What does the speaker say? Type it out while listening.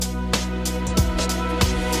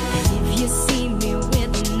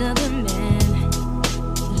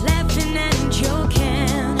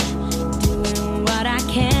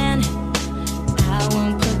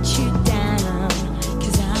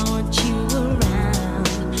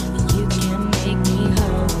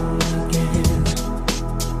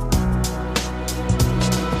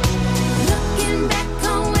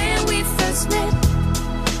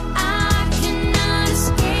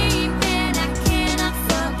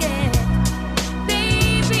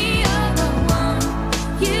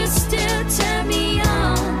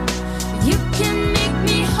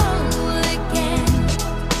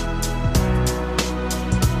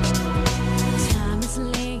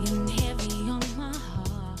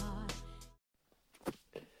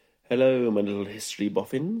Hello, my little history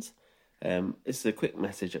boffins. This is a quick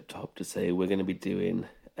message up top to say we're going to be doing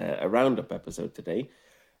a roundup episode today.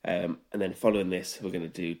 And then following this, we're going to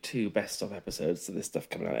do 2 best of episodes. So this stuff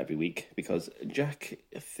coming out every week because Jack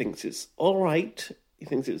thinks it's all right. He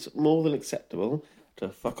thinks it's more than acceptable to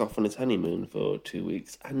fuck off on his honeymoon for 2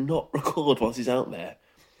 weeks and not record whilst he's out there.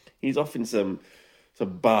 He's off in some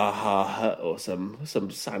Baja hut or some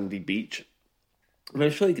sandy beach. And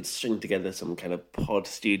I'm sure you could string together some kind of pod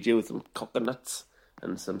studio with some coconuts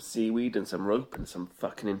and some seaweed and some rope and some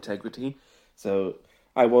fucking integrity. So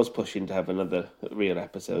I was pushing to have another real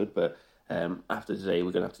episode, but after today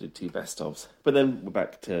we're going to have to do 2 best-ofs. But then we're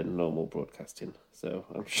back to normal broadcasting. So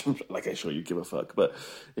I'm sure you give a fuck. But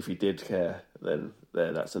if you did care, then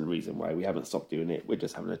that's the reason why we haven't stopped doing it. We're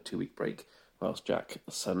just having a 2-week break whilst Jack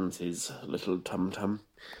suns his little tum-tum.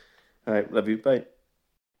 All right, love you, bye.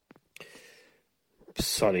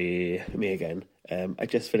 Sorry, me again. I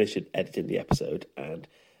just finished editing the episode, and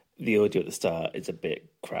the audio at the start is a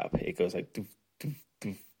bit crap. It goes like, doof, doof,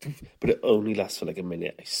 doof, doof, but it only lasts for like a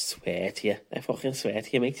minute. I swear to you. I fucking swear to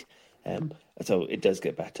you, mate. So it does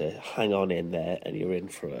get better. Hang on in there, and you're in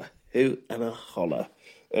for a hoot and a holler.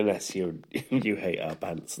 Unless you hate our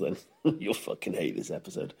pants, then you'll fucking hate this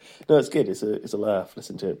episode. No, it's good. It's a laugh.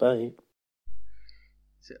 Listen to it. Bye.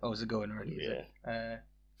 Is it going already? Yeah.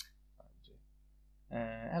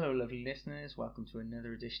 Hello, lovely listeners. Welcome to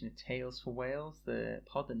another edition of Tales for Wales, the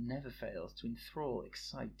pod that never fails to enthrall,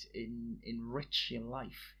 excite, enrich your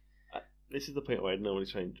life. This is the point where I normally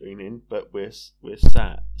try and join in, but we're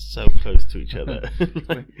sat so close to each other.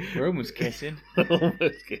 We're almost kissing.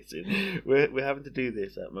 Almost kissing. We're having to do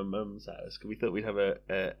this at my mum's house because we thought we'd have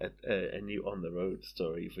a new on the road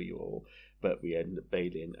story for you all, but we ended up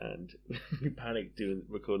bailing and we panicked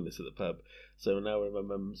recording this at the pub. So now we're in my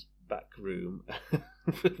mum's back room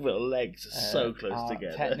with our legs so close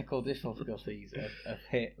together. Technical difficulties have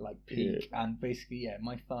hit like peak, and basically,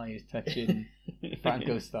 my thigh is touching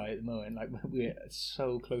Franco's thigh at the moment. Like we're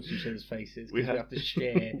so close to each other's faces because we have to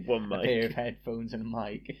share one a pair of headphones and a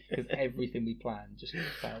mic because everything we planned just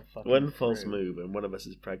fell fucking one false through. Move and one of us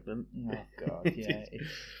is pregnant. Oh god, yeah.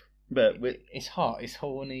 It's hot, it's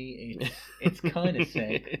horny, it's kind of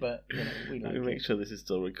sick, but we like it. Make sure this is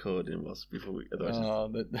still recording before we. Otherwise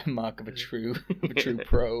the mark of a true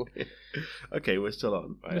pro. Okay, we're still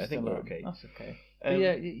on. Right, I think we're okay. That's okay.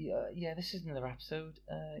 This is another episode.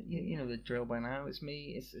 You know the drill by now. It's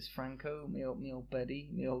me. It's Franco, me old buddy,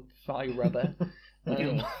 me old thigh rubber. Me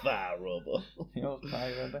old thigh rubber. Me old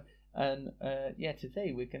thigh rubber. And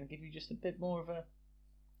today we're going to give you just a bit more of a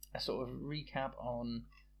sort of recap on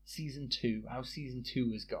Season 2, how Season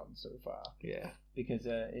 2 has gone so far. Yeah. Because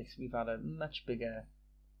we've had a much bigger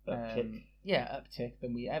uptick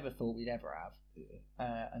than we ever thought we'd ever have.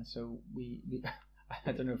 Yeah. And so we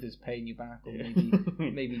I don't know if it's paying you back or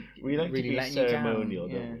maybe we like really to be letting ceremonial,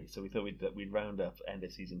 you down. don't we? So we thought we'd round up end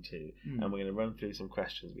of Season 2 and we're going to run through some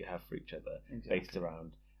questions we have for each other based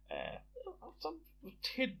around some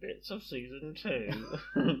tidbits of Season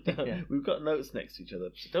 2. We've got notes next to each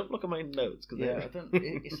other, so don't look at my notes because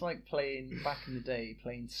it's like playing back in the day,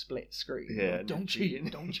 playing split screen. Yeah, like, don't cheat.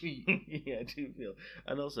 Yeah, I do feel,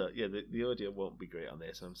 and also the audio won't be great on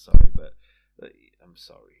this. I'm sorry, but I'm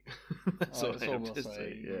sorry. That's all I have to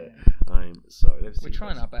say. Yeah, I'm sorry. We're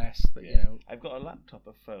trying our best, but I've got a laptop,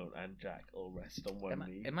 a phone, and Jack all rested on one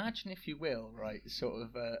knee. Imagine, if you will, right, sort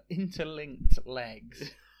of interlinked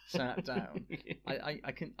legs. Sat down.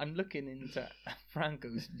 I'm looking into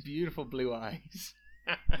Franco's beautiful blue eyes.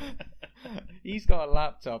 He's got a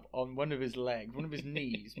laptop on one of his legs, one of his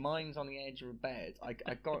knees. Mine's on the edge of a bed.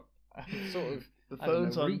 I'm sort of the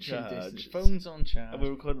phone's on charge. Distance. Phone's on charge. And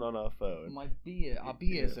we're recording on our phone. Our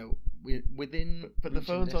beers are within. But the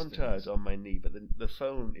phone's on charge on my knee. But the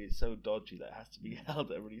phone is so dodgy that it has to be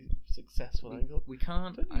held at a really successful angle. We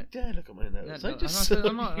can't. Don't you dare look at my nose.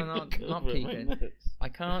 I'm not peeping.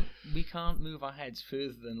 We can't move our heads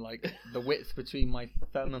further than like the width between my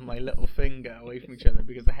thumb and my little finger away from each other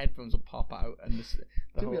because the headphones will pop out and it's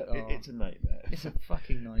a nightmare. It's a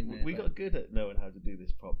fucking nightmare. We got good at knowing how to do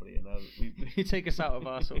this properly, and now you take us out of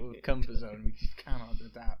our sort of comfort zone. We just cannot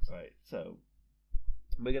adapt. Right, so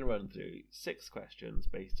we're going to run through 6 questions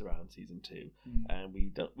based around Season 2, and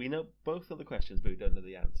we know both of the questions, but we don't know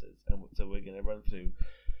the answers, and so we're going to run through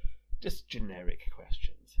just generic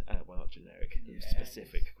questions. Well, not generic,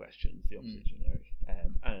 specific questions, the opposite generic.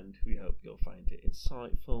 And we hope you'll find it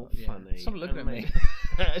insightful, funny. Stop looking at me.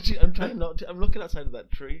 Actually, I'm trying not to. I'm looking outside of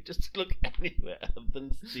that tree just to look anywhere other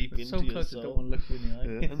than deep into So your close, soul. I don't want to look you in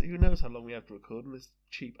the eye. And who knows how long we have to record on this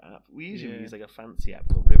cheap app? We usually use like a fancy app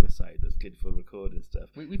called Riverside that's good for recording stuff.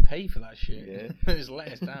 We pay for that shit. Yeah. Just let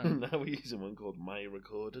us down. Now we're using one called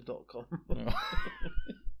myrecorder.com. Oh.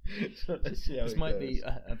 So let's see how This it might goes. be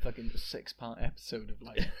a fucking 6-part episode of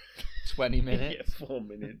like 20 minutes. Yeah,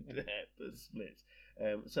 4-minute splits.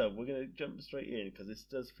 So we're going to jump straight in because this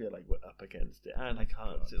does feel like we're up against it, and I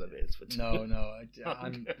can't sit like this for too No,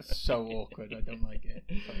 I'm so awkward. I don't like it.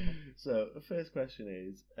 So the first question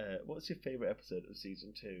is, what's your favourite episode of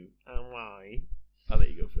season 2 and why? I'll let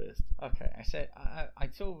you go first. Okay, I said I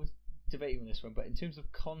sort of was debating on this one, but in terms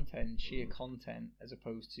of content, sheer content, as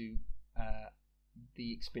opposed to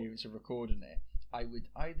the experience of recording it, I would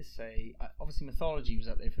either say obviously mythology was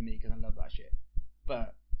up there for me because I love that shit,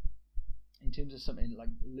 but in terms of something like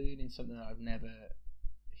learning something that I've never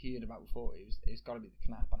heard about before, it's got to be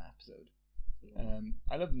the Knapan episode.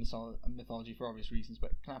 I love the mythology for obvious reasons,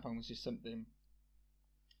 but Knapan was just something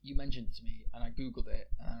you mentioned to me, and I googled it,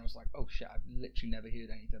 and I was like, oh shit, I've literally never heard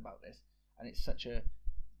anything about this, and it's such a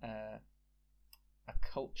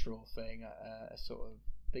cultural thing, a sort of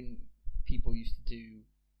thing people used to do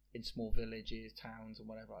in small villages, towns, and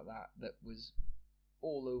whatever like that, that was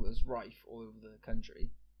rife all over the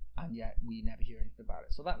country, and yet we never hear anything about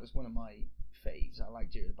it. So that was one of my faves. I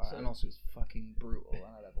liked hearing about it, and also it's fucking brutal, and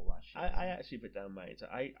I love all that shit. I actually put down mine. So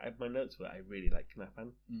I my notes were I really like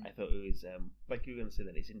Knapan. I thought it was like you were going to say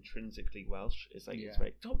that it's intrinsically Welsh. It's like it's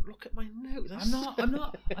very. Don't look at my notes. I'm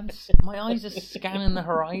not. My eyes are scanning the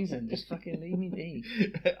horizon. Just fucking leave me be.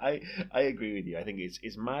 I agree with you. I think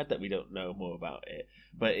it's mad that we don't know more about it,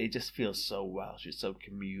 but it just feels so Welsh. It's so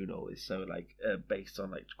communal. It's so like based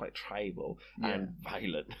on like quite tribal and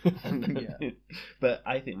violent. But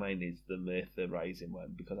I think mine is the Merthyr Rising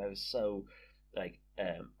one because I was so like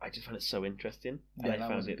I just found it so interesting, and I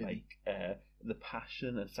found it like the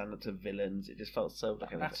passion and stand up to villains. It just felt so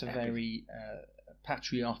like that's a very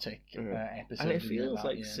patriotic episode, and it feels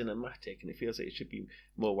like cinematic, and it feels like it should be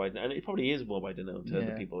more wide, and it probably is more widely known to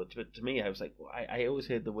other people. But to me, I was like, well, I always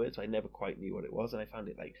heard the words, but I never quite knew what it was, and I found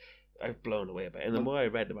it like I was blown away about it. And the more I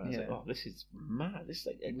read about it, I was like, oh, this is mad. This is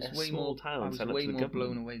like a small town. I was way more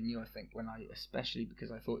blown away than you, I think, especially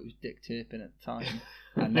because I thought it was Dick Turpin at the time,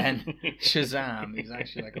 and then Shazam is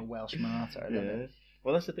actually like a Welsh martyr. I love it.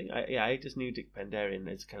 Well, that's the thing. I just knew Dick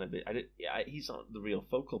Penderyn as kind of he's not the real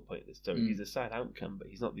focal point of the story. He's a sad outcome, but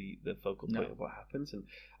he's not the focal point of what happens. And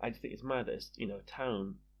I just think it's mad that it's, a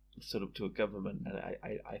town stood up to a government, and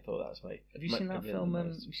I thought that's why. Have you seen that film? Have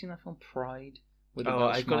you seen that film Pride?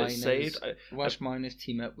 I've got it saved. Welsh miners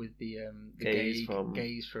team up with the gays from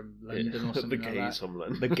London or something the gays from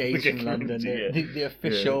London. The gays from London. The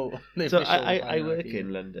official. Yeah. So I work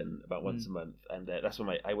in London about once a month, and that's when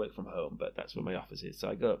I work from home, but that's where my office is. So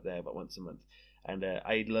I go up there about once a month, and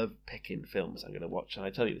I love picking films I'm going to watch. And I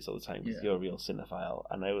tell you this all the time because you're a real cinephile,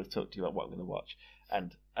 and I always talk to you about what I'm going to watch.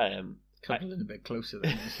 And come a little bit closer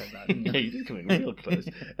than you said that. Didn't you? Yeah, you did come in real close.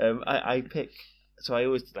 I pick. So I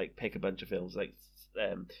always pick a bunch of films.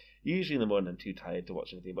 Usually in the morning I'm too tired to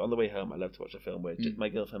watch anything, but on the way home I love to watch a film where my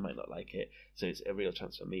girlfriend might not like it, so it's a real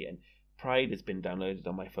chance for me. And Pride has been downloaded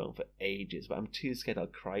on my phone for ages, but I'm too scared I'll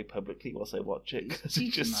cry publicly whilst I watch it because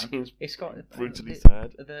it just seems brutally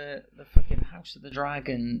sad. The fucking House of the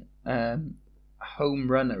Dragon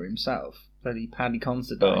home runner himself, bloody Paddy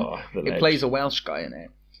Considine. It plays a Welsh guy in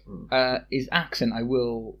it. His accent, I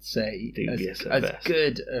will say, as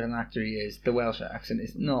good an actor he is, the Welsh accent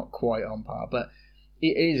is not quite on par, but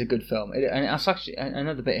it is a good film. And it's actually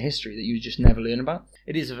another bit of history that you just never learn about.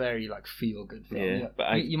 It is a very feel-good film. Yeah,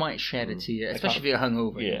 but you might shed a tear, especially if you're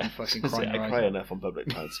hungover. Yeah, and fucking crying. I cry enough on public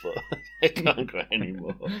transport. I can't cry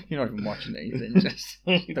anymore. You're not even watching anything. Just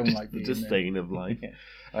don't like being just there. staying of life. Yeah.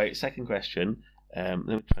 All right, second question. Let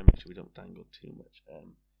me try and make sure we don't dangle too much.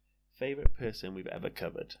 Favorite person we've ever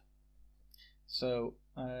covered? So,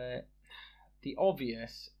 the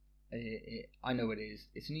obvious, I know it is.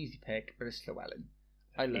 It's an easy pick, but it's Llewellyn.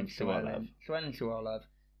 I love Llewellyn. Llewellyn.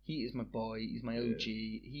 He is my boy. He's my OG.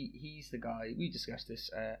 He's the guy. We discussed this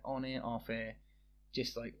on air, off air.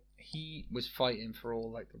 Just he was fighting for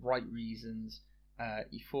all the right reasons.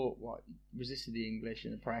 He fought resisted the English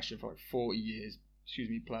and the pressure for 40 years.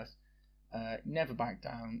 Plus. Never backed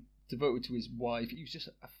down. Devoted to his wife. He was just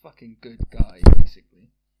a fucking good guy, basically.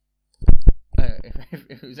 If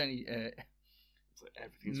it was any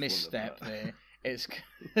misstep there, it's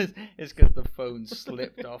because the phone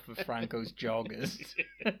slipped off of Franco's joggers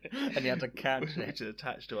and he had to catch it. Which is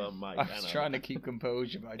attached to our mic. I was trying to keep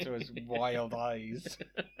composure, but I saw his wild eyes.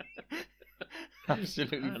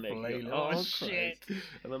 absolutely panic. flailing. Oh shit!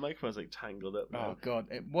 And the microphone's like tangled up now. Oh god!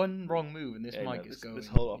 One wrong move and this Yeah, mic no, is going. This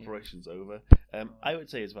whole operation's over. I would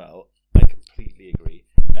say as well, I completely agree.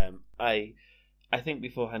 I think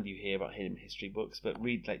beforehand you hear about him in history books, but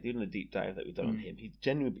read like doing the deep dive that we've done on him, he's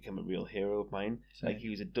genuinely become a real hero of mine. Same. Like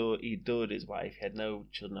he adored his wife. He had no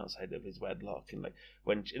children outside of his wedlock, and like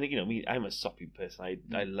I'm a soppy person.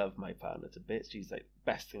 I love my partner to bits. She's like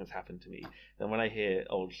best thing that's happened to me. And when I hear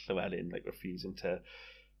old Llewellyn like refusing to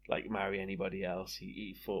like marry anybody else,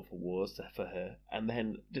 he fought for wars for her, and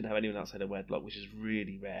then didn't have anyone outside of wedlock, which is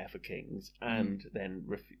really rare for kings. And then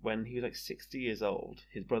when he was like 60 years old,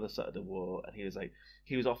 his brother started a war, and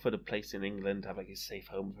he was offered a place in England to have like a safe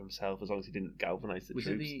home for himself as long as he didn't galvanise the troops.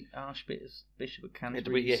 Was it the Archbishop of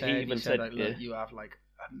Canterbury? Yeah, he even said, like, look, you have like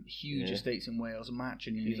huge estates in Wales, a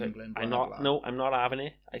matching in England. Like, I'm not having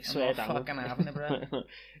it. I swear, I'm not fucking having it, bro.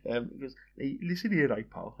 He goes, hey, listen here, right,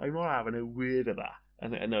 pal. I'm not having a word of that.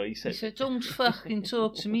 And I know he said, don't fucking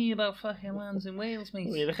talk to me about fucking lands in Wales, mate.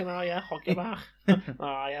 We're looking at you, hoggy back.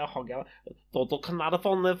 Hoggy back. Don't come out of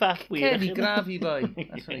on the back. Kelly Gravy boy.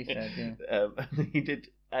 That's what he said, yeah. He did,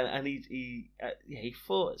 and he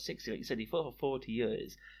fought at 60, like you said, he fought for 40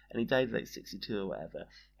 years, and he died at like 62 or whatever.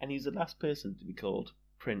 And he was the last person to be called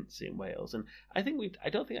Prince in Wales. And I don't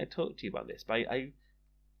think I talked to you about this, but I've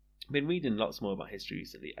been reading lots more about history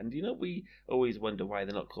recently, and we always wonder why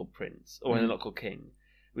they're not called Prince or why they're not called King.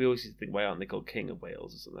 We always used to think, why aren't they called King of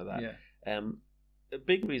Wales or something like that? Yeah. The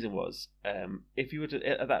big reason was, if you were to,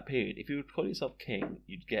 at that period, if you would call yourself king,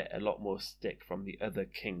 you'd get a lot more stick from the other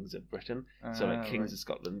kings of Britain. So like kings of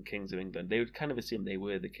Scotland, kings of England, they would kind of assume they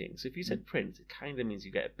were the king. So if you said prince, it kind of means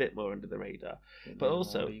you get a bit more under the radar. But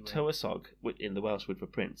also, Tywysog, in the Welsh word for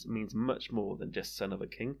prince, means much more than just son of a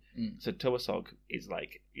king. So Tywysog is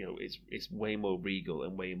like, it's way more regal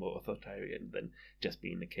and way more authoritarian than just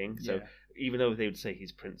being the king. So even though they would say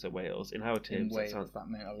he's Prince of Wales, in our terms, that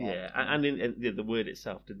meant a lot. Yeah, and the word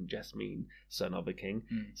itself didn't just mean son of a king.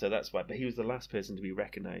 So that's why. But he was the last person to be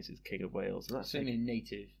recognised as King of Wales, and that's certainly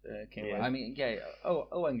native king. Yeah. I mean,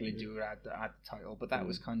 Owain Glyndŵr had the title, but that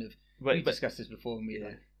was kind of we discussed this before.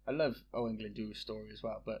 And I love Owain Glyndŵr's story as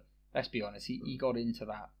well, but let's be honest, he got into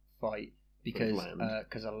that fight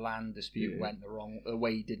because a land dispute went the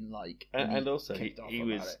way he didn't like, and also he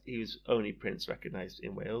was only prince recognised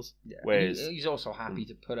in Wales. Yeah. Whereas he's also happy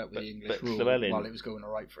to put up with the English rule while it was going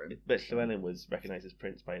alright for him. But Llewellyn was recognised as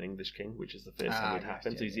prince by an English king, which is the first time it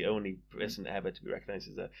happened. So he's the only person ever to be recognised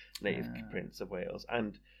as a native prince of Wales,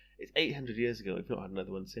 and it's 800 years ago. We've not had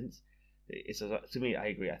another one since. To me, I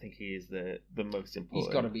agree. I think he is the most important.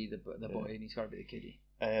 He's got to be the boy, and he's got to be the kiddie.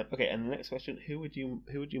 Okay, and the next question: Who would you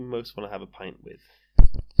most want to have a pint with?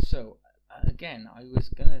 So again, I was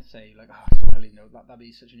gonna say Llewellyn, that'd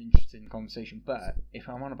be such an interesting conversation. But if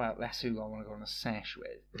I'm on about that's who I want to go on a sesh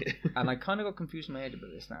with, and I kind of got confused in my head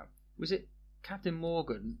about this now. Was it Captain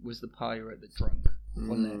Morgan was the pirate that drunk,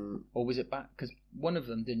 wasn't it? Or was it back? Because one of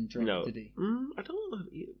them didn't drink, did he? I don't know.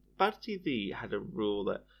 Bad TV had a rule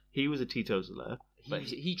that he was a teetotaler.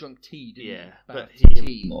 He drank tea, didn't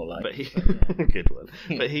he? Yeah, more like. But he, good one.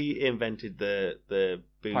 But he invented the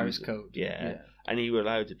booze. Pirate's Code. Yeah, and you were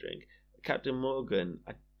allowed to drink. Captain Morgan,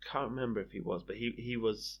 I can't remember if he was, but he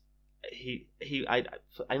was.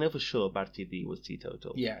 I know for sure Bad TV was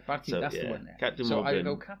teetotal. Yeah, Bad TV, that's the one there. Captain Morgan. I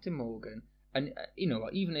go Captain Morgan, and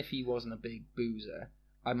even if he wasn't a big boozer,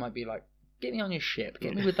 I might be like, get me on your ship,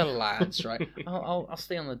 get me with the lads, right? I'll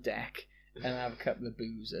stay on the deck and have a couple of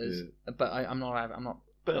boozers, but I'm not.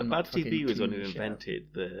 But Bad TV was one who invented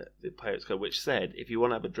the Pirates Code, which said if you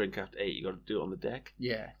want to have a drink after 8, you got to do it on the deck.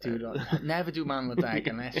 Yeah, never do man on the deck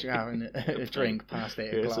unless you're having a drink past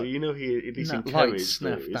 8 o'clock. So he at least encouraged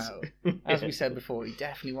snuffed out. As we said before, he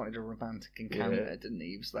definitely wanted a romantic encounter, didn't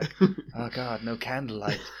he? He was like, oh God, no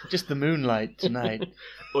candlelight, just the moonlight tonight.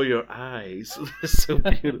 Or your eyes, they're so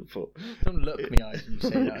beautiful. Don't look me eyes when you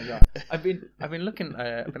say that. I've been looking,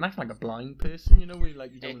 I've been acting like a blind person, where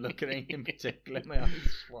you don't look at anything particular. My eyes.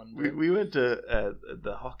 We went to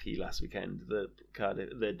the hockey last weekend,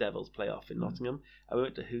 the Devils playoff in Nottingham. I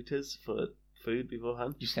went to Hooters for food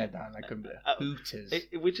beforehand. You said that and I couldn't believe Hooters.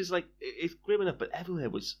 Which is it's grim enough, but everywhere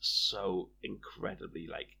was so incredibly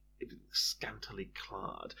scantily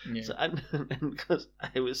clad. Yeah. So, and because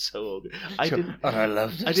I was so hungry, I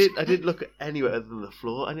loved it. I didn't look at anywhere other than the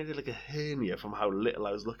floor. I needed a hernia from how little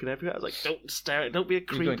I was looking everywhere. I was like, don't stare, don't be a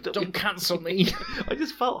creep, don't cancel me. I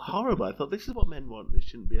just felt horrible. I thought, this is what men want. They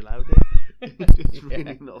shouldn't be allowed it. It's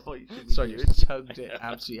really not what you should be doing. You tugged it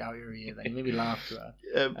absolutely out your ear. Then you made me laugh to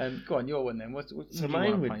that. Go on, your one then. So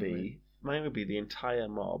mine would be the entire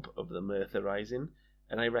mob of the Merthyr Rising.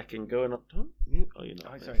 And I reckon going up. Oh, you're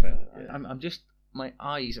not. I'm just my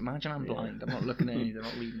eyes. Imagine I'm blind. I'm not looking at anything. I'm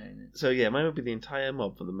not reading anything. So yeah, mine would be the entire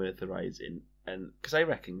mob for the Merthyr Rising, and because I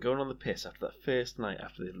reckon going on the piss after that first night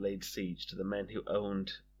after they laid siege to the men who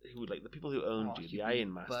the people who owned you, the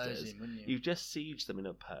Iron Masters, you've just sieged them in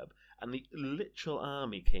a pub, and the literal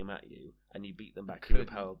army came at you, and you beat them back, you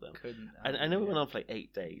repelled them. And I know it went on for like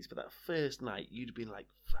 8 days, but that first night you'd been like,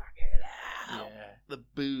 fucking hell. Yeah. The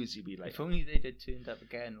booze, you'd be like, if only they'd have turned up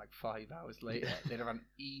again like 5 hours later, they'd have an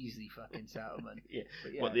easy fucking settlement. Yeah.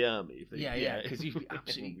 What, the army? Because you'd be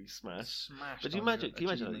absolutely smashed. But can you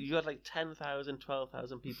imagine, you had like 10,000,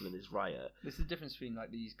 12,000 people in this riot. There's the difference between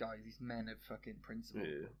like these guys, these men of fucking principle.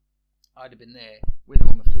 Yeah. I'd have been there with them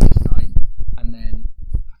on the first night, and then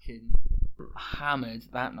fucking hammered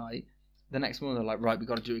that night. The next morning, they're like, right, we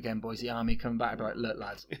got to do it again, boys. The army coming back. I'd be like, look,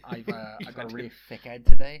 lads, I've got a really thick head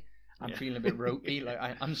today. I'm feeling a bit ropey. Like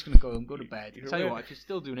I'm just gonna go and go to bed. Tell you what, if you're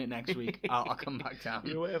still doing it next week, I'll come back down.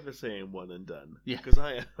 You're way over saying one and done. Yeah, because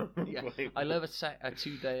I am. Yeah, I love a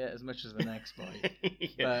 2-day as much as the next boy.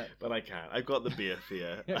 But I can't. I've got the beer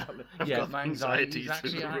fear. My anxiety's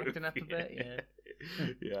actually acting up a bit. Yeah.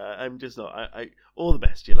 Yeah, I'm just not. I all the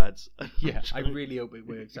best, you lads. Yeah, I really hope it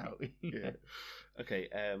works out. Yeah. Okay.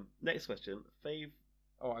 Next question.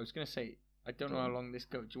 Oh, I was gonna say. I don't know how long this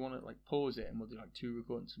goes. Do you want to like pause it and we'll do like 2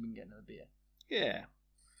 recordings so we can get another beer? Yeah.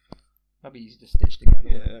 That'd be easy to stitch together.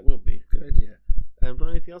 Yeah, that would be. Good idea. Do you have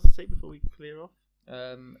anything else to say before we clear off?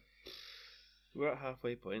 We're at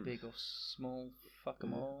halfway point. Big or small, fuck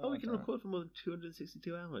them all. Oh, we can record for more than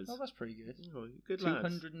 262 hours. Oh, that's pretty good. Oh, good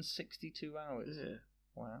 262 hours. Yeah.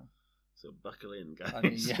 Wow. So buckle in, guys. I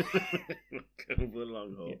mean, yeah. Go for the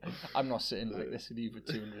long haul. Yeah. I'm not sitting like this with you for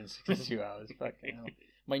 262 hours. Fucking hell.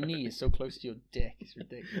 My knee is so close to your dick, it's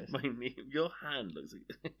ridiculous. My knee, your hand looks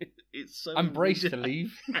like it's so. I'm braced to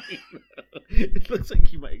leave. It looks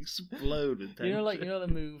like you might explode. You know the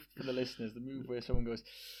move for the listeners, the move where someone goes,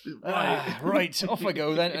 right, off I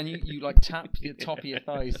go then, and you like tap the top of your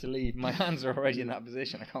thighs to leave. My hands are already in that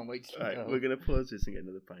position. I can't wait to go. We're gonna pause this and get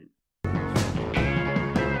another pint.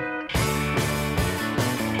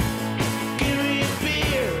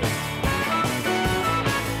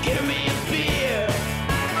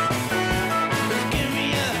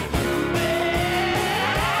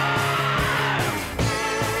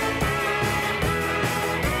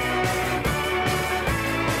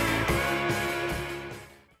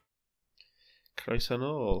 Christ on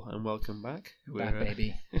all, and welcome back. Back,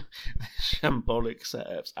 baby. Shambolic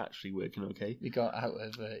setup's actually working okay. We got out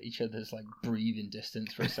of each other's like breathing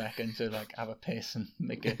distance for a second to like have a piss and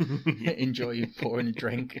enjoy pouring a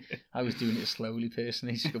drink. I was doing it slowly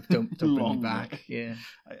personally, so don't bring me back. Yeah,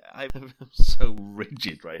 I'm so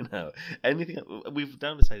rigid right now. We've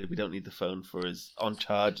decided we don't need the phone for us on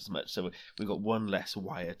charge as much, so we've got one less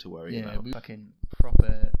wire to worry about. Yeah, we fucking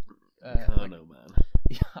proper. Carno, man.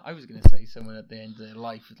 Yeah, I was going to say someone at the end of their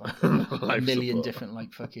life with like a million support. Different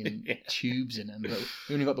like fucking tubes in them, but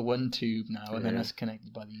we only got the one tube now, and then that's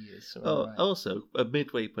connected by the ears. So right. Also a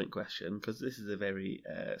midway point question, because this is a very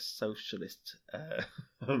socialist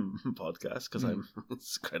podcast, because I'm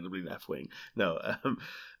incredibly left wing. No,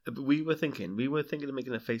 but we were thinking of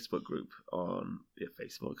making a Facebook group on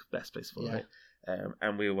Facebook, best place for it,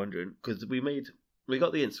 and we were wondering because we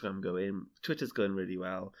got the Instagram going, Twitter's going really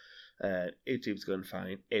well. YouTube's going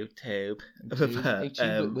fine. YouTube.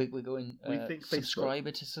 We're going we think subscriber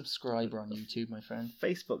to subscriber on YouTube, my friend.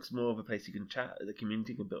 Facebook's more of a place you can chat. The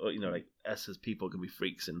community can build, like us as people can be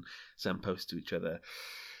freaks and send posts to each other.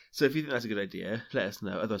 So if you think that's a good idea, let us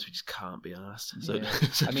know. Otherwise, we just can't be arsed. So,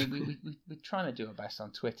 I mean, we're trying to do our best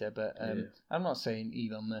on Twitter, but I'm not saying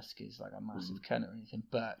Elon Musk is like a massive cunt or anything,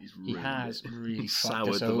 but he has really fucked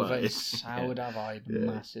us over. He's soured our vibe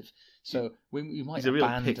massive. So we might he's a real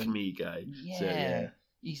abandon... pick-me guy. Yeah. So, yeah.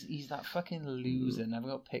 He's that fucking loser. Never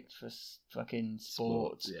got picked for fucking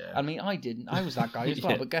sports. Yeah. I mean, I didn't. I was that guy as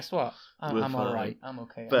well. But guess what? I'm all right. I'm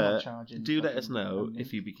okay. But I'm not charging. Do let us know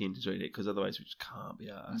if you'd be keen to join it, because otherwise we just can't be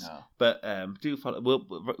arsed. No. But do follow.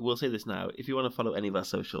 We'll say this now. If you want to follow any of our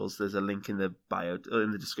socials, there's a link in the bio or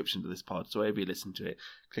in the description to this pod. So wherever you listen to it,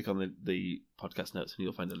 click on the podcast notes and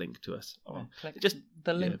you'll find a link to us. Click just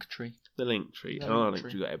the link tree. The link tree. Oh, link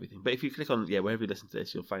tree got everything. But if you click on wherever you listen to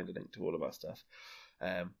this, you'll find a link to all of our stuff.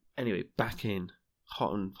 Anyway, back in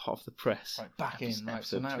hot off the press. Right, back in. Right,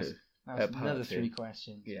 so now it's another 3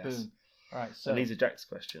 questions. Yes. Boom. All right, so and these are Jack's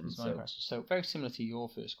questions. My question. So very similar to your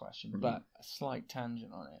first question, but a slight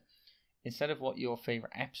tangent on it. Instead of what your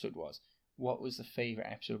favourite episode was, what was the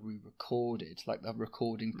favourite episode we recorded? Like the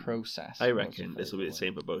recording process. I reckon this will be the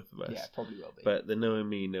same for both of us. Yeah, probably will be. But the knowing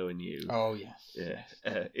me, knowing you. Oh yes.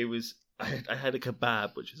 Yeah. It was. I had a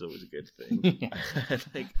kebab, which is always a good thing. Yeah.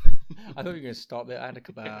 I thought you were going to stop there. I had a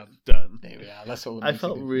kebab. Done. There we are. That's all. I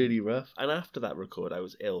felt really rough, and after that record, I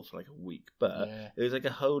was ill for like a week. But it was like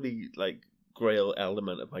a holy like grail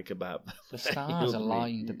element of my kebab. The stars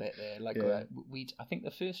aligned a bit there. Like I think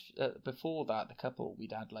the first before that, the couple we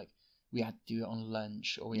had to do it on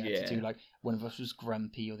lunch, or we had to do like one of us was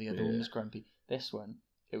grumpy or the other one was grumpy. This one,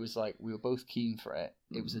 it was like we were both keen for it.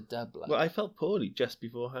 It was a doubler. Well, I felt poorly just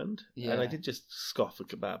beforehand, and I did just scoff a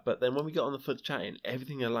kebab. But then when we got on the foot chatting,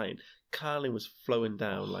 everything aligned. Carling was flowing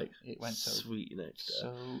down like it went sweet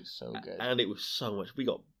nectar. So good, and it was so much. We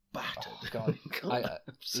got battered. Oh, God.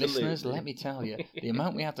 Listeners, let me tell you, the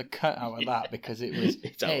amount we had to cut out of that because it was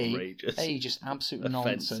outrageous. A, just absolute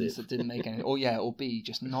nonsense that didn't make any. Or B,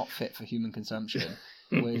 just not fit for human consumption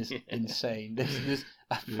was insane. There's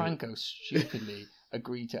Franco stupidly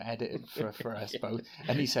agreed to edit it for us both,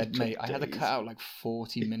 and he said, "Mate, I had to cut out like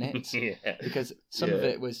 40 minutes because some of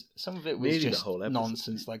it was nearly just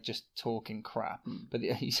nonsense, like just talking crap." But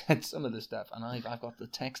he said some of the stuff, and I've got the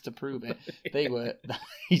text to prove it. They were.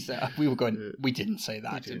 He said we were going. We didn't say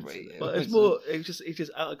that, did we? Well, it's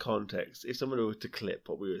just out of context. If someone were to clip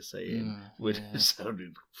what we were saying, would have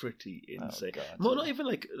sounded pretty insane. Oh, more not even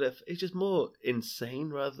like it's just more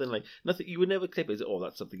insane rather than like nothing. You would never clip it. Oh,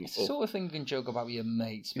 that's something. It's the sort of thing you can joke about with your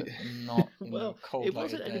mates, but not in well, cold it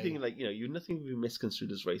wasn't anything like nothing would be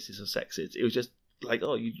misconstrued as racist or sexist. It was just like,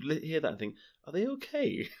 oh, you hear that and think, are they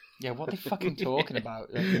okay? Yeah, what are they fucking talking about?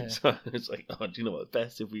 So it's like, oh, do you know what?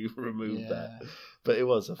 Best if we remove that. But it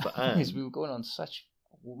was we were going on such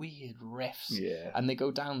weird riffs, and they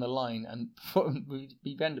go down the line, and we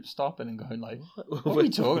end up stopping and going like, "What are we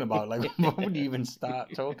talking about? Like, what would you even start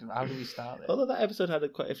talking about? How do we start it?" Although that episode had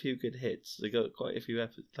quite a few good hits, they got quite a few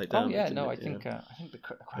episodes. Like, I think the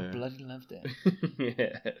crowd bloody loved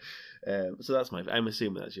it. So that's I'm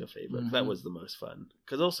assuming that's your favorite. Mm-hmm. That was the most fun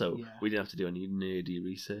because also we didn't have to do any nerdy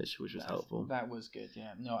research, which was helpful. That was good.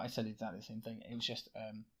 Yeah, no, I said exactly the same thing. It was just.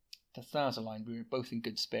 The stars aligned. We were both in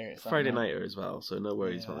good spirits. Friday nighter as well, so no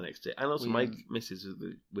worries about the next day. And also, my missus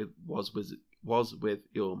was with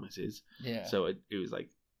your missus. Yeah. So it was like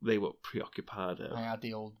they were preoccupado. I had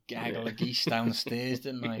the old gaggle of geese downstairs,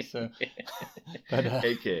 didn't I? So,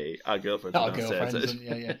 AKA our girlfriends. Our girlfriends,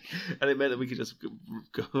 yeah. And it meant that we could just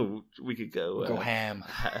go. We could go ham.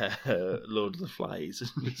 Lord of the Flies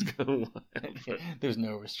and just go. There was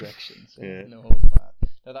no restrictions. No holds barred.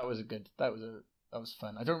 No, that was That was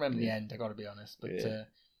fun. I don't remember the end, I got to be honest, but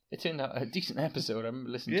it turned out a decent episode. I remember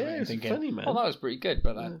listening to it and thinking, funny, man. "Oh, that was pretty good,"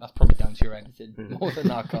 but that's probably down to your editing more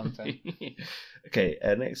than our content. Okay,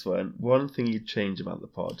 next one. One thing you'd change about the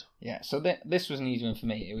pod. Yeah, so this was an easy one for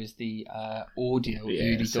me. It was the audio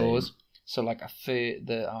early doors. So like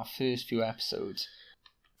our first few episodes,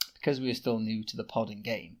 because we were still new to the podding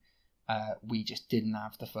game, we just didn't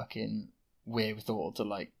have the fucking wherewithal to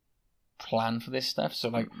like plan for this stuff. So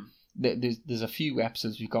like. There's a few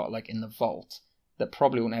episodes we've got like in the vault that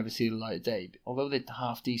probably won't ever see the light of day. Although they're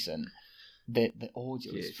half decent, the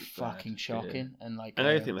audio is fucking shocking. And like, and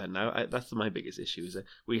I think that now that's my biggest issue is that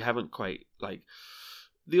we haven't quite like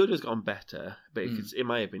the audio's gotten better, but in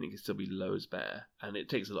my opinion, it can still be loads better, and it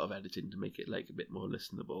takes a lot of editing to make it like a bit more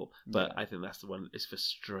listenable. But I think that's the one that's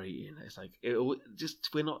frustrating. It's like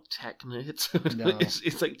we're not tech nerds. No.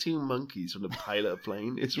 it's like two monkeys trying to pilot a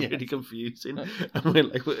plane. It's really confusing, and we're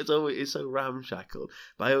like it's so ramshackle.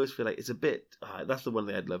 But I always feel like it's a bit. That's the one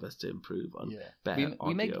thing I'd love us to improve on. Better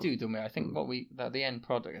we make do, don't we? I think the end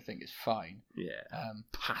product I think is fine. Yeah,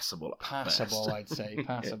 passable. I'd say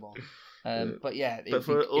passable. But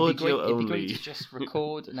for audio it'd be great to just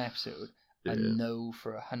record an episode and know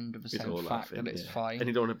for 100% fact that it's fine. And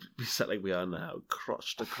you don't want to be set like we are now,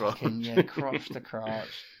 crotch to crotch. Crotch to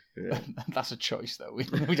crotch. That's a choice, though.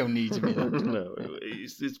 We don't need to be that. No,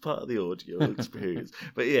 it's part of the audio experience.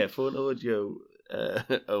 But for an audio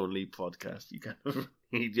only podcast, you kind of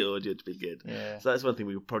need the audio to be good. Yeah. So that's one thing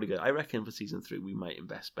we would probably go. I reckon for season 3 we might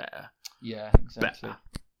invest better. Yeah, exactly.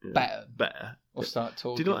 Better. Or start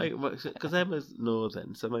talking. Do you know what? Because Emma's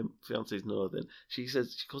northern, so my fiance's northern. She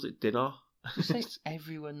calls it dinner. You say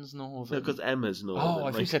everyone's northern. No, because Emma's northern. Oh,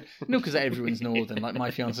 I think you said no, because everyone's northern. Like my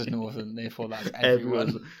fiance's northern, therefore that's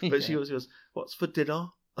everyone. But she always goes, "What's for dinner?"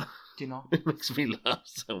 Dinner. It makes me laugh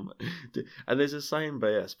so much. And there's a sign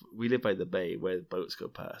by us. We live by the bay where the boats go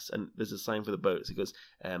past, and there's a sign for the boats. It goes,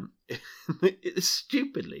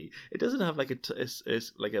 stupidly, it doesn't have like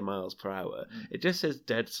a miles per hour. It just says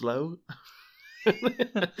dead slow.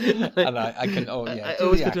 And I can. Oh yeah. I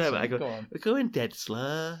always go to Emma. I go, we're going dead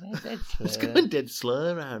slow. It's going dead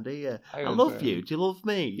slow around here. I love you. Do you love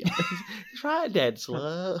me? Try dead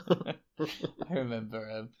slow. I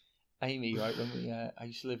remember Amy, right, when I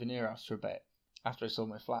used to live in her house for a bit after I sold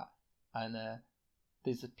my flat, and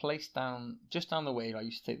there's a place just down the way I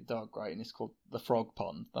used to take the dog, right, and it's called the Frog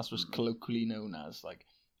Pond. That's what's colloquially known as. Like,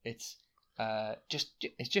 it's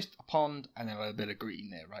just a pond and then a bit of green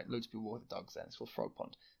there, right? Loads of people walk the dogs there. It's called Frog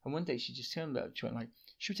Pond. And one day she just turned up. She went like,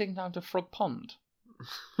 "Should we take him down to Frog Pond?"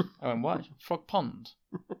 I went, "What? Frog Pond?"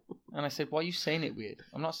 And I said, "Why are you saying it weird?"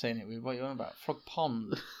 "I'm not saying it weird. What are you on about? Frog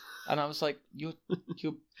Pond." And I was like, "You're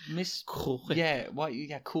miss Cool whip. Yeah, what?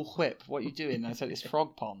 Yeah, cool whip. What are you doing?" And I said, "It's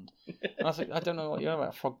Frog Pond." And I was like, "I don't know what you're on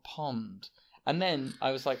about. Frog Pond." And then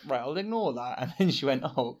I was like, "Right, I'll ignore that." And then she went,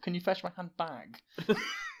 "Oh, can you fetch my handbag?"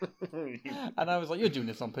 And I was like, "You're doing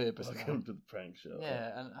this on purpose." Welcome to the prank show.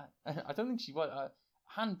 Yeah, and I don't think she was.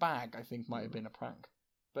 Handbag, I think, might have been a prank.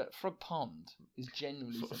 But Frog Pond is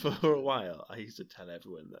genuinely For a while, I used to tell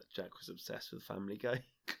everyone that Jack was obsessed with Family Guy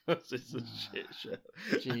because it's a shit show.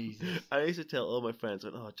 Jesus. I used to tell all my friends,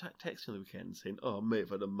 like, "Oh, Jack texted me on the weekend saying, 'Oh, mate,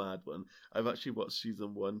 I've had a mad one.' I've actually watched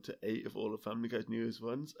season 1 to 8 of all of Family Guy's newest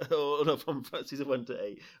ones. Oh, no, from season 1 to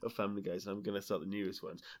 8 of Family Guy's, and I'm going to start the newest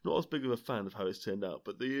ones. Not as big of a fan of how it's turned out,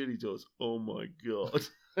 but the early doors, oh my god."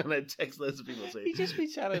 And I text loads of people saying, You just be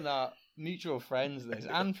telling our mutual friends this,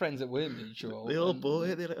 and friends that weren't mutual. they all bought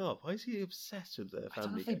it. They're like, "Oh, why is he obsessed with their I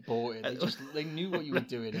don't know Family if they Guy?" bought it. They knew what you were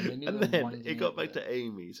doing, and they knew. And they were then winding it you got up back with it. to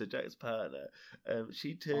Amy, so Jack's partner.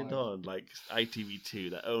 She turned on like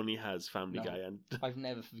ITV2 that only has Family No. Guy, and I've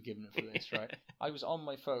never forgiven her for this, right? I was on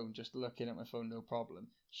my phone, just looking at my phone, no problem.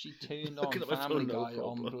 She turned on Looking at my Family phone, no Guy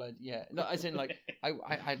problem. on blood. Yeah, no, as in like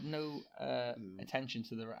I had no attention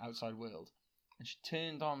to the outside world, and she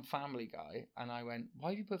turned on Family Guy, and I went, "Why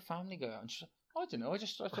have you put Family Guy on?" She said, "I don't know. I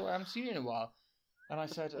thought I haven't seen it in a while," and I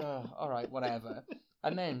said, "Oh, all right, whatever."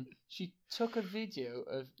 And then she took a video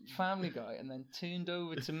of Family Guy and then turned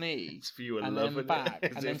over to me. it's for you And loving then back,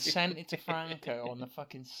 it. and then sent it to Franco on the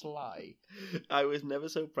fucking sly. I was never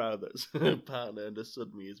so proud that her partner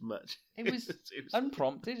understood me as much. It was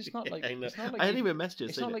unprompted. It's not like I know. it's not like I didn't even message her.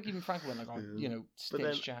 it's saying not it. like even Franco went like, "Oh, you know, But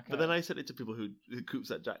then, stitch Jack." but then I said it to people who coops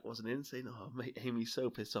that Jack wasn't in, saying, "Oh, mate, Amy's so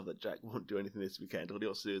pissed off that Jack won't do anything this weekend. All he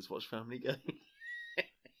wants to do is watch Family Guy."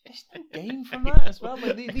 There's no gain from that as well.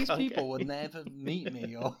 Like these Can't people get would it. never meet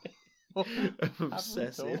me or I'm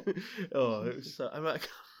obsessive. Oh, it was so. I'm like,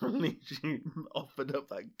 she offered up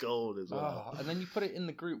that gold as well. Oh, and then you put it in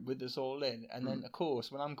the group with us all in, and then of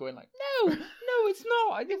course when I'm going like, no, it's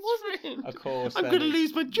not. It wasn't. Of course, I'm then going to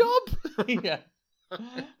lose my job. yeah,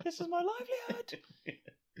 this is my livelihood.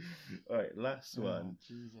 All right, last one.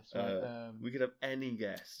 Jesus, right. We could have any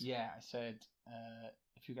guest. Yeah, I said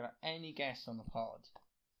if you could have any guest on the pod,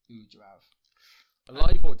 who would you have?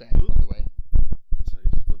 Alive or dead, by the way.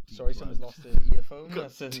 Sorry, someone's lost their earphone. Got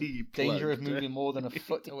That's a de-plugged. danger of moving more than a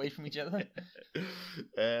foot away from each other.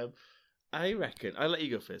 I reckon I'll let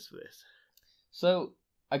you go first for this. So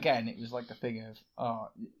again, it was like a thing of,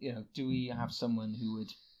 do we have someone who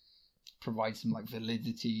would provide some like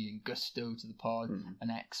validity and gusto to the pod, an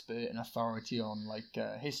expert, an authority on like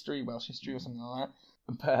history, Welsh history, or something like that.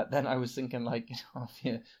 But then I was thinking like, one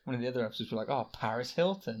of the other episodes were like, "Oh, Paris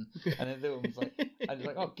Hilton," and then the other one was like, I was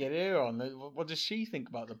like, "Oh, get her on. What does she think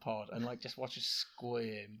about the pod?" And like, just watch us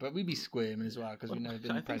squirm. But we'd be squirming as well because we've never been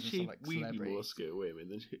in the presence of like we'd celebrities. be more scared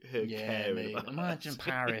than her Yeah, caring mate. about Imagine us.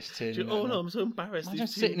 Paris turning. Oh like no, that. I'm so embarrassed. Imagine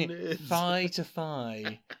these two sitting here nerds. thigh to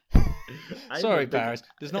thigh. I'm Sorry, a big- Paris.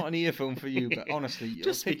 There's not an earphone for you, but honestly,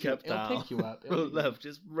 Just it'll pick speak you up, It'll Dal. pick you up. Well, love,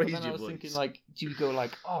 just raise But then your I was voice. thinking, like, do you go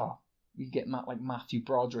like, "Oh, we get Matthew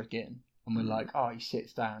Broderick in," and we're like, "Oh, he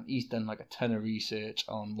sits down. He's done like a ton of research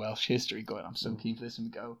on Welsh history. Going, I'm so keen for this." And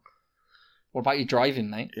we go, "What about your driving,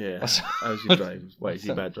 mate?" Yeah. What's- How's your driving? Wait, is he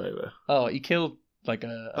a bad driver? Oh, he killed like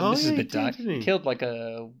a. Oh, this is yeah, a he bit dark. did, didn't he? Killed like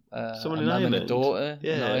a Someone in mum and a Ireland. daughter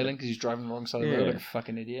in Yeah. Ireland because he's driving alongside the Yeah. road like a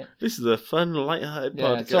fucking idiot. This is a fun, light-hearted Yeah,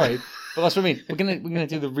 podcast. sorry, but that's what I mean. We're gonna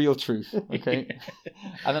do the real truth, okay?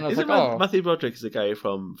 And then I was Isn't like, "Oh, Matthew Broderick is the guy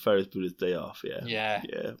from Ferris Bueller's Day Off, yeah. yeah."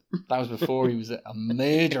 Yeah. That was before he was a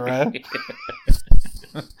murderer.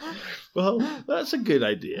 Well, that's a good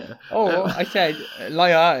idea. Oh, I said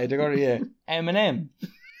light-hearted. I got it here. Eminem,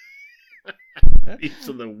 These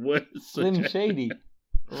are the worst. Slim Shady,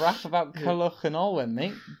 rap about Culhwch and Olwen,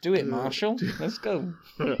 mate. Do it, Marshall. Let's go.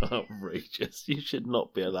 Outrageous. You should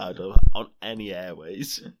not be allowed on any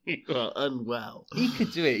airways. You are unwell. He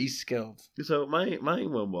could do it. He's skilled. So my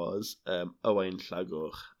one was Owain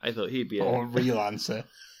Llagwch. I thought he'd be a... Oh, real answer.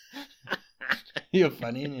 You're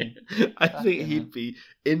funny, aren't you? I think he'd be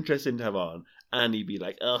interesting to have on, and he'd be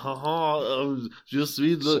like, just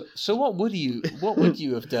read the... So what would you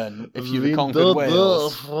have done if you had conquered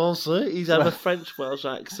Wales? He's had a French Welsh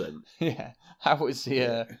accent. Yeah. How was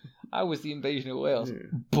the invasion of Wales?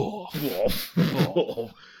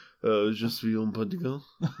 Boff. Je suis un peu de gars.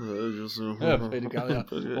 Je suis un peu de gars.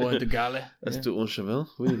 Or de gale. Est-ce un cheval?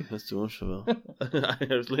 Oui, est-ce un cheval? I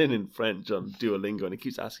was learning French on Duolingo and it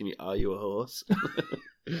keeps asking me, are you a horse?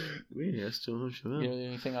 Oui, est-ce un cheval? You know the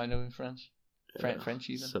only thing I know in French? French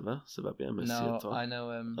even? Ça va bien, merci No, à toi. I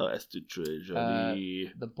know... est-tu très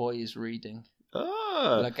joli? The boy is reading.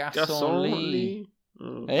 Ah! Le garçon lit.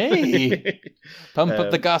 Oh. Hey! Pump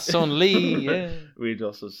up the garçon lit, yeah. We'd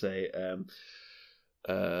also say,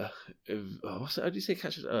 how do you say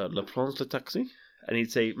catch it? Le plans le taxi? And he'd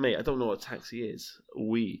say, mate, I don't know what taxi is.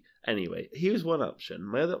 Oui. Anyway, here's one option.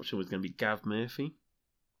 My other option was going to be Gav Murphy.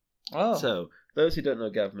 Oh. So, those who don't know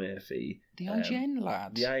Gav Murphy... The IGN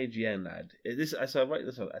lad. The IGN lad. So I write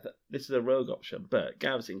this on. I thought, this is a rogue option, but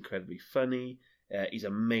Gav's incredibly funny. He's a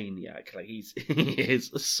maniac. Like, he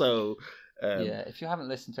is so... yeah, if you haven't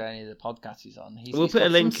listened to any of the podcasts he's on, we'll put a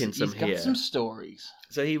link in some here. here. He's got some stories.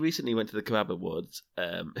 So he recently went to the Kebab Awards,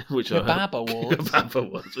 which are Kebab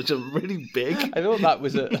Awards, which are really big. I thought that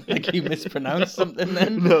was like you mispronounced something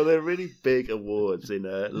then. No, they're really big awards in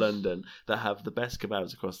London that have the best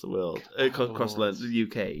kebabs across the world, across the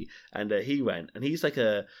UK. And he went, and he's like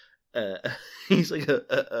an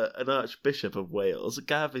Archbishop of Wales.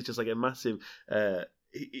 Gav is just like a massive.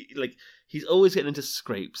 He's always getting into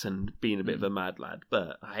scrapes and being a bit of a mad lad,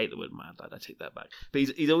 but I hate the word mad lad. I take that back. But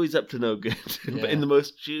he's always up to no good, but in the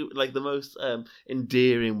most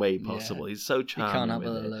endearing way possible. Yeah. He's so charming. He can't have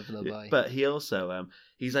a level by. But he also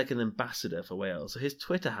he's like an ambassador for Wales. So his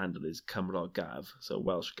Twitter handle is Cymro Gav, so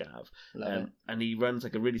Welsh Gav, and he runs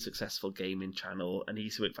like a really successful gaming channel. And he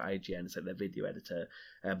used to work for IGN, it's like their video editor.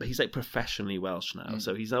 But he's like professionally Welsh now,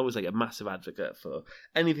 so he's always like a massive advocate for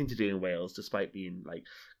anything to do in Wales, despite being like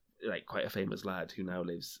quite a famous lad who now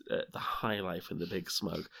lives the high life in the big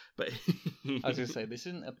smug. But I was going to say, this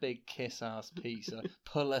isn't a big kiss-ass piece.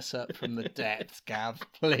 Pull us up from the depths, Gav,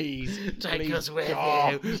 please. Take us with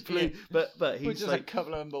you, please. But he's just like a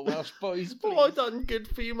couple of Welsh boys, please. Oh, I done good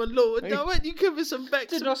for you, my lord. Now, won't you give us some back?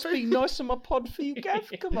 Did I speak nice on my pod for you,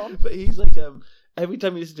 Gav? Come on. But he's like, every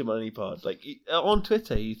time you listen to him on any pod, like on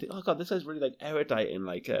Twitter, you think, oh god, this guy's really like erudite and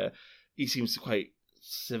like he seems quite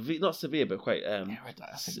severe, not severe, but quite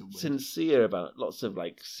sincere about lots of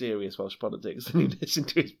like serious Welsh politics. And you listen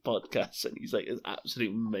to his podcasts, and he's like an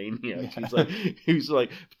absolute maniac. Yeah. He's like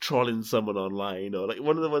trolling someone online, or like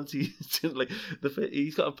one of the ones he's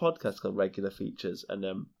got a podcast called Regular Features,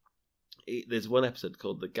 and there's one episode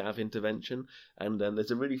called The Gav Intervention, and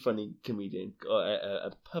there's a really funny comedian,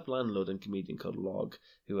 a pub landlord and comedian called Log,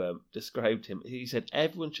 who described him. He said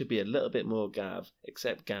everyone should be a little bit more Gav,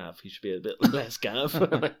 except Gav. He should be a bit less Gav.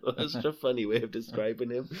 That's such a funny way of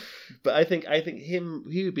describing him. But I think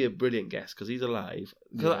he would be a brilliant guest because he's alive.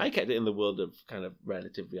 Because I kept it in the world of kind of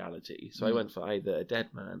relative reality, so I went for either a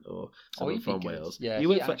dead man or someone from Wales. Yeah, you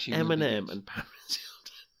went for Eminem and Paris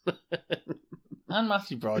Hilton. And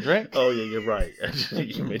Matthew Broderick. Oh, yeah, you're right.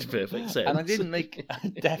 You made perfect sense. And I didn't make a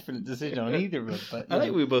definite decision on either of them. But, I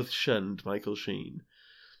think we both shunned Michael Sheen.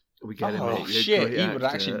 We get him. Oh, shit. He would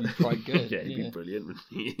actually be quite good. Yeah, he'd be brilliant.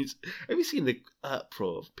 Have you seen the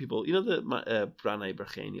uproar of people? You know the Branai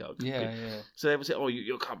Bracheniog? Yeah. So they would say, oh,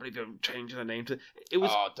 you can't believe you're changing the name to... It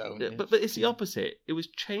was, oh, don't. But it's the opposite. It was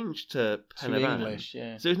changed to Panavan. English,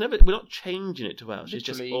 yeah. So we're not changing it to Welsh. It's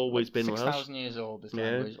just always been 6,000 Welsh. 6,000 years old, this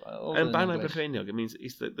language. And Branai Bracheniog, it means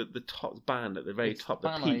it's the top band at the very top,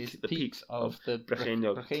 the peak of the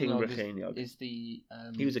Bracheniog. King Bracheniog. Is the...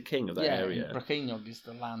 he was a king of that area. Bracheniog is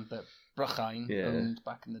the land that Brachine owned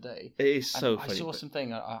back in the day. It is so funny. I saw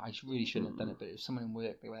something, I really shouldn't have done it, but it was someone in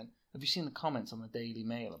work, they went, have you seen the comments on the Daily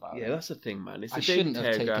Mail about it? Yeah, that's the thing, man. It's I the Daily shouldn't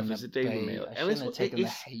have Telegraph, taken it's the Daily Mail. I shouldn't have taken the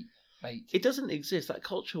hate bait. It doesn't exist. That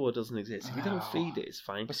culture war doesn't exist. If you don't feed it, it's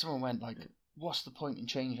fine. But someone went like, what's the point in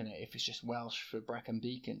changing it if it's just Welsh for Brecon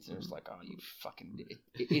Beacons? And it was like, oh, you fucking...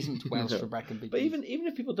 It isn't Welsh for Brecon Beacons. But even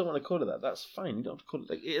if people don't want to call it that, that's fine. You don't have to call it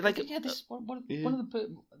like... Yeah, this one of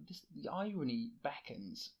the irony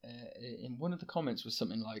beckons in one of the comments was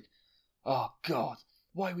something like, oh, God,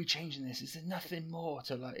 why are we changing this? Is there nothing more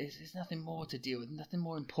to like? Is there nothing more to deal with? Nothing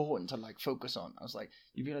more important to like focus on? I was like,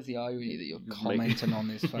 you realise the irony that you're commenting on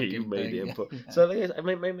this fucking you made thing. It yeah. So like,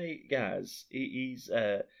 my mate Gaz, he's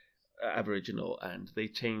Aboriginal, and they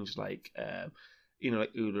changed like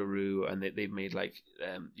like Uluru, and they've made like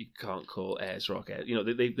you can't call Ayers Rock Ayers.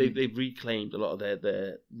 They've reclaimed a lot of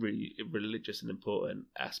their really religious and important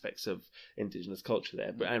aspects of Indigenous culture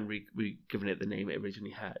there, but and given it the name it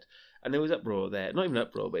originally had. And there was uproar there, not even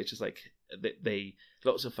uproar, but it's just like they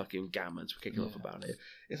lots of fucking gammons were kicking off about it.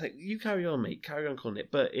 It's like, you carry on, mate, carry on calling it,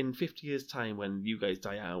 but in 50 years' time when you guys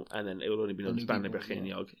die out, and then it will only be known as Branai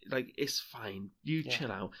Bracheniog, like, it's fine. You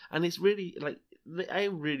chill out. And it's really, like, I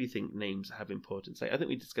really think names have importance. Like, I think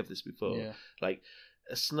we discussed this before. Yeah. Like,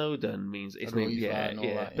 Snowdon means it's named, Aroiva and all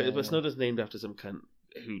that, but Snowdon's named after some cunt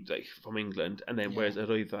who, like, from England, and then whereas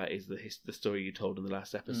Aroiva is the story you told in the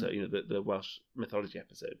last episode, you know, the Welsh mythology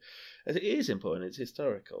episode. It is important, it's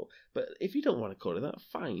historical, but if you don't want to call it that,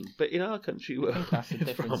 fine. But in our country, I think that's the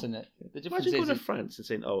difference, isn't it? The difference imagine going to France and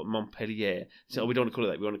saying, "Oh, Montpellier," so we don't want to call it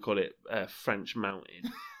that. We want to call it French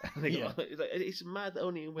Mountain. It's mad that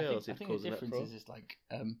only in Wales. I think the difference is like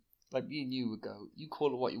me and you would go, you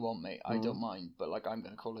call it what you want, mate. I don't mind, but like I'm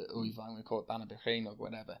going to call it Aroiva, I'm going to call it Banabirchain or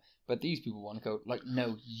whatever. But these people want to go like,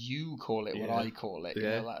 no, you call it what I call it. Yeah.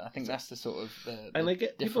 You know, like, I think that's the sort of and I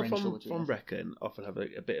get people from Brecon often have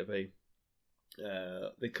a bit of a.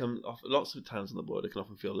 They come off lots of towns on the border can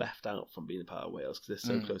often feel left out from being a part of Wales because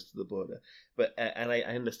they're so close to the border. But and I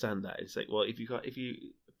understand that it's like, well, if you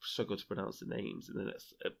struggle to pronounce the names, and then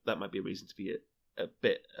that might be a reason to be a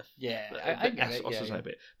bit I get it, a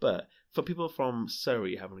bit. But for people from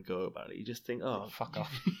Surrey having to go about it, you just think, oh, fuck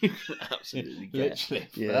off. You can absolutely get literally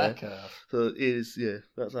fuck off. So it is,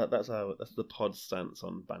 that's the pod stance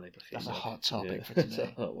on Banabirchain. That's a hot topic for today. It's a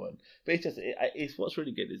hot one. But it's what's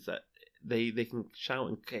really good is that they can shout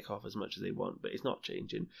and kick off as much as they want, but it's not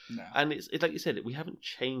changing. No. And it's like you said, we haven't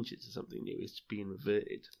changed it to something new. It's being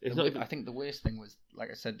reverted. I think the worst thing was,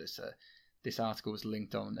 like I said, this article was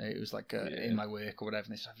linked on. It was like in my work or whatever.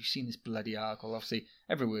 And they said, "Have you seen this bloody article?" Obviously,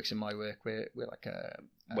 everyone works in my work. We're like a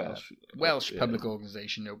Welsh public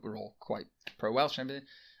organisation. We're all quite pro Welsh and everything.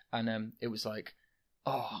 And it was like,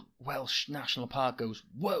 "Oh, Welsh National Park goes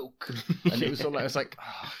woke," and it was all like,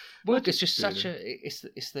 woke is just such a. It's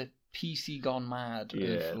the PC gone mad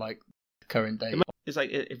of like current day. It's like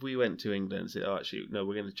if we went to England and said, "Oh, actually, no,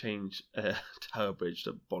 we're going to change Tower Bridge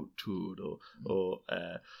to Bontour or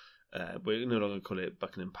we're no longer call it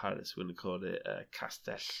Buckingham Palace. We're going to call it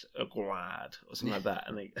Castell y Gwlad or something like that."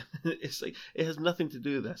 And it's like it has nothing to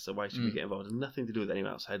do with this. So why should we get involved? It has nothing to do with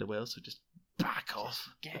anyone outside of Wales. So just back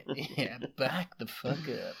off. Back the fuck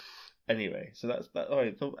up. Anyway, so that's that. All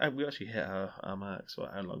right, we actually hit our marks for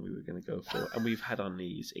how long we were going to go for, and we've had our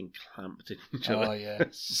knees enclamped in each other. Oh yeah.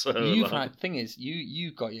 Thing is,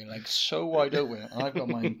 you've got your legs so wide open, and I've got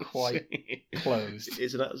mine quite closed.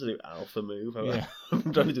 It's an absolute alpha move.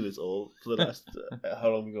 I'm trying to do this all for the last how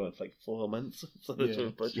long we going? For like 4 months. So that's what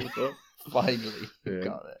we're pushing for. Finally,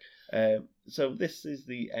 got it. So this is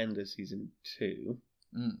the end of season 2.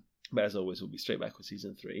 But as always, we'll be straight back with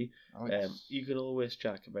season 3. Oh, yes. You can all wish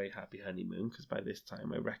Jack a very happy honeymoon, because by this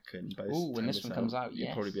time, I reckon, when this one comes out,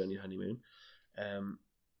 you'll probably be on your honeymoon. And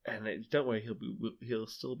don't worry, he'll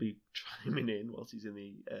still be chiming in whilst he's in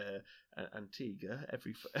the Antigua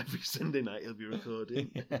every Sunday night. He'll be recording.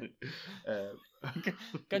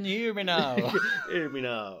 Can you hear me now? Hear me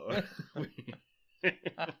now.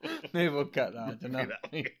 Maybe we'll cut that. I don't know.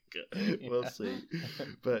 We'll see.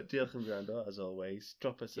 But diolch yn gwrando, as always.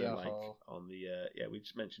 Drop us a like on the we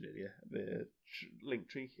just mentioned it here, the link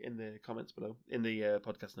tree in the comments below, in the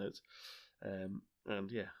podcast notes.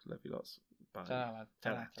 And yeah, love you lots. Bye.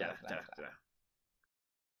 Ta-da.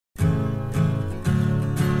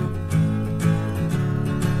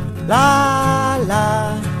 La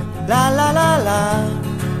la la la la la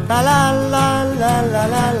la la la la la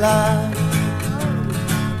la la.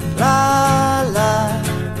 La la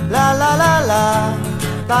la la la la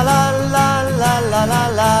la la la la la la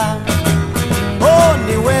la. O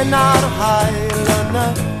ni wen ar hael yn y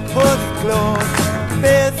pwll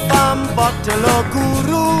beth am botel o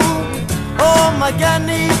gwrw. O mae gen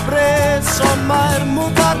I bres ond mae'r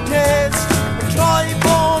mwgar tes yn troi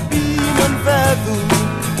bob un yn feddw.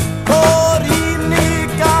 O'r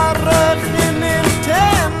unig arall yn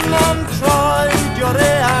ten am troedio'r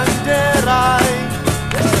eangderau.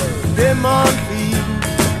 Dim ond llun,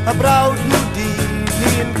 y brawd nhw di,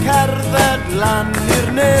 ni'n cerdded lan i'r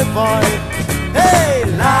nefoedd. Hei,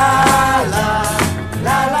 la!